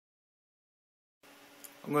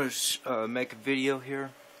I'm going to make a video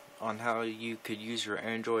here on how you could use your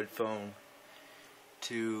Android phone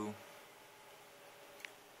to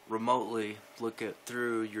remotely look at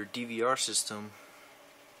through your DVR system,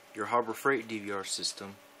 your Harbor Freight DVR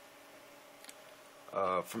system,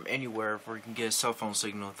 from anywhere where you can get a cell phone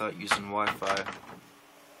signal without using Wi-Fi.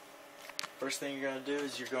 First thing you're going to do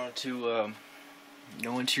is you're going to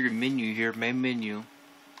go into your menu here, main menu.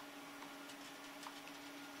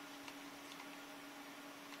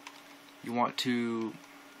 You want to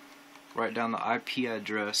write down the IP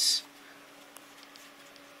address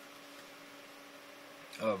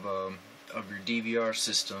of your DVR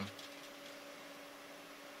system,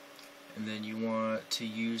 and then you want to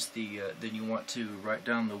use the write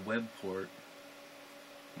down the web port.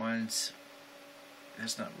 That's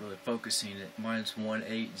not really focusing it. Mine's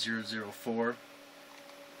 18004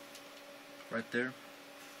 right there.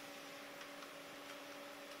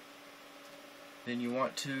 Then you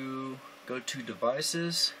want to go to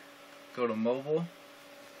devices, go to mobile,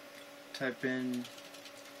 type in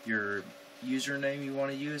your username you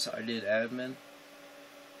want to use. I did admin.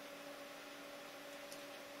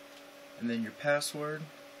 And then your password.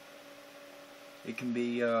 It can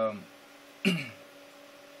be I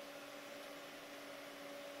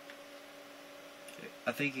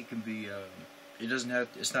think it can be it doesn't have,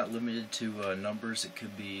 it's not limited to numbers. It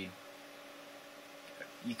could be,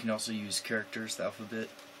 you can also use characters, the alphabet,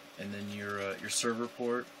 and then your server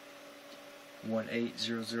port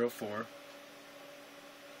 18004.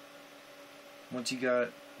 Once you got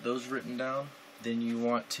those written down, then you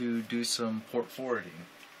want to do some port forwarding.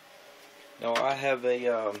 Now I have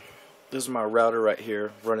a this is my router right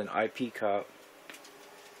here running IP cop,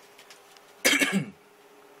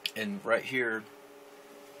 and right here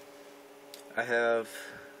I have,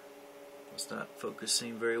 it's not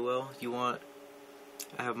focusing very well.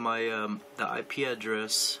 I have my the IP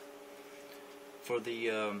address for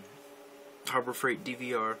the Harbor Freight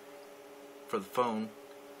DVR for the phone,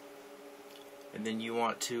 and then you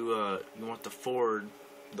want to forward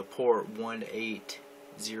the port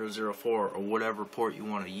 18004 or whatever port you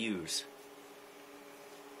want to use.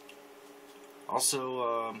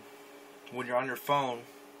 Also, when you're on your phone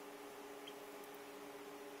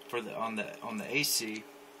for the on the AC,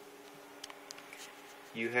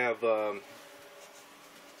 you have they'll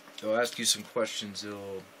ask you some questions.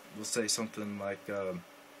 They'll say something like the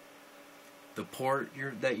port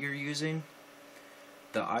that you're using,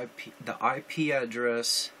 the IP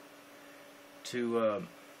address to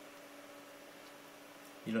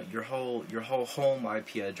your whole home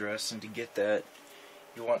IP address, and to get that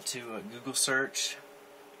you want to Google search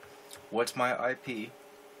what's my IP,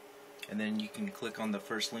 and then you can click on the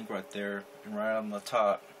first link right there, and right on the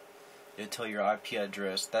top it'll tell your IP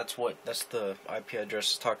address. That's the IP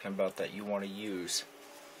address is talking about that you want to use.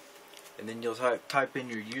 And then you'll type in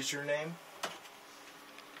your username.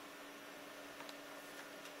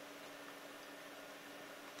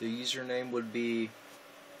 The username would be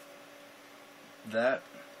that,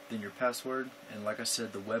 then your password, and like I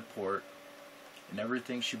said, the web port, and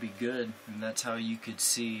everything should be good. And that's how you could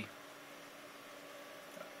see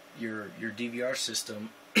your DVR system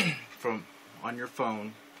from on your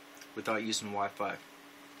phone without using Wi-Fi.